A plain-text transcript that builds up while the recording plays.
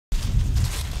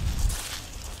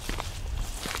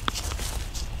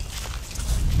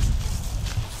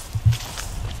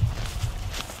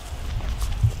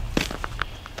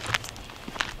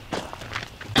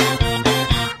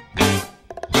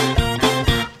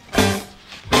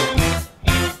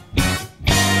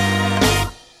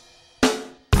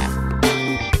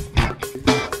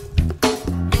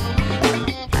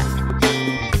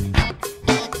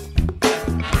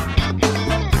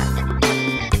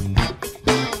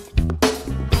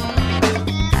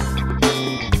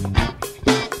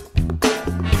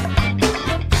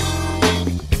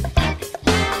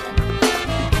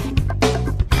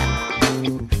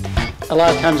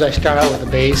Sometimes I start out with a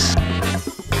base.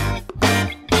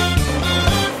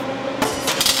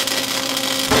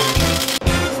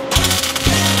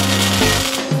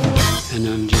 And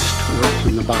then just work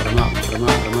from the bottom up, put them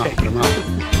up, put them up, put them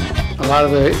up. A lot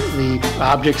of the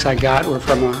objects I got were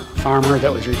from a farmer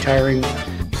that was retiring.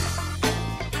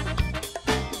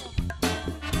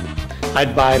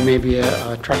 I'd buy maybe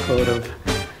a truckload of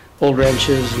old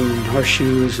wrenches and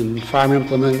horseshoes and farm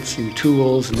implements and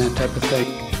tools and that type of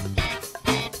thing.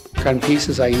 On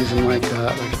pieces I use them like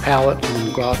a pallet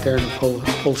and go out there and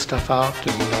pull stuff out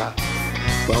and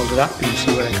weld it up and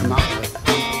see what I come out with.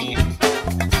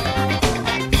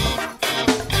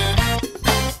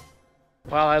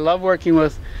 Well, I love working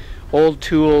with old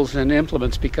tools and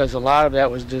implements because a lot of that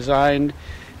was designed,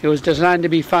 it was designed to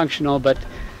be functional, but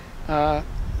a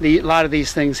lot of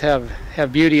these things have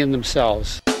beauty in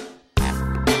themselves.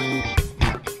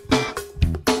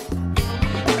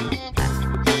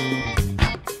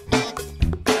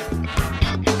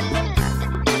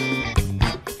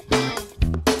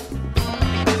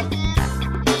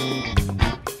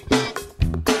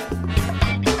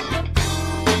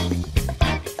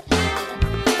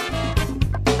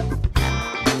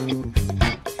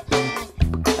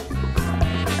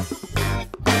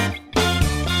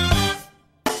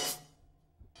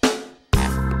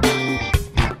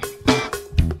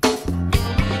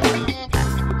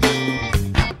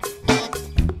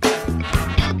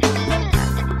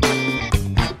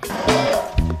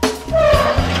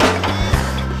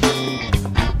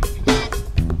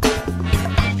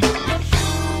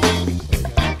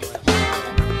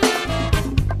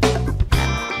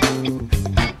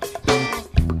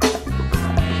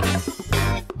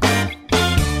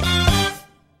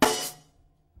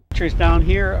 Down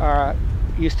here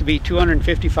used to be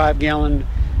 255-gallon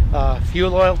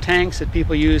fuel oil tanks that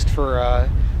people used for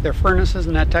their furnaces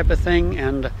and that type of thing.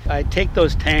 And I'd take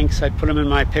those tanks, I'd put them in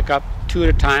my pickup 2 at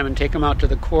a time and take them out to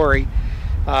the quarry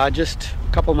just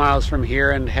a couple miles from here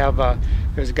and have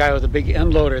there's a guy with a big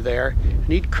end loader there, and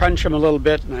he'd crunch them a little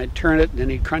bit, and I'd turn it, and then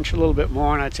he'd crunch a little bit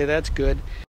more, and I'd say that's good.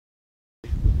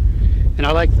 And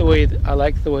I like the way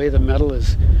the metal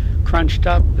is crunched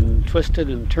up and twisted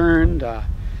and turned.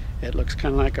 It looks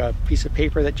kind of like a piece of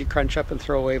paper that you crunch up and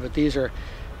throw away, but these are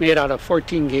made out of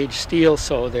 14-gauge steel,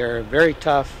 so they're very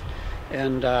tough,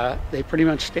 and they pretty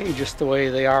much stay just the way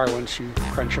they are once you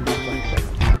crunch them up like that.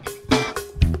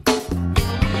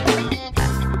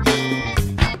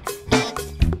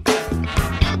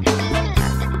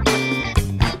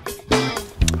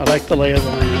 I like the lay of the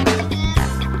land.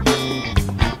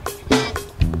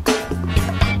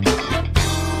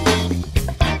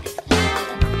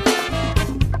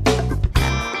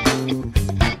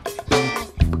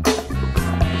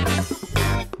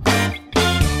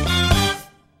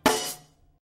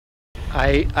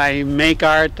 I make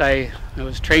art. I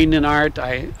was trained in art.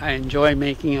 I enjoy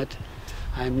making it.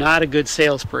 I'm not a good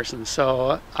salesperson,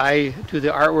 so I do the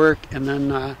artwork, and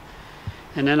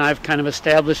then I've kind of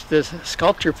established this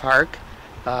sculpture park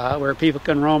where people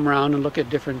can roam around and look at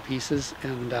different pieces,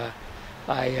 and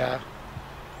I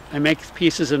make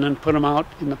pieces and then put them out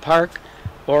in the park,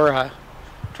 or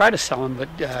try to sell them,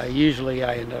 but usually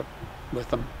I end up with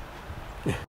them.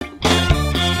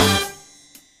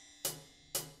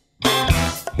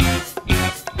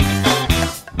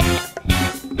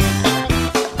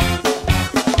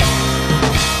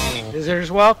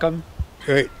 Visitors welcome.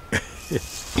 Great.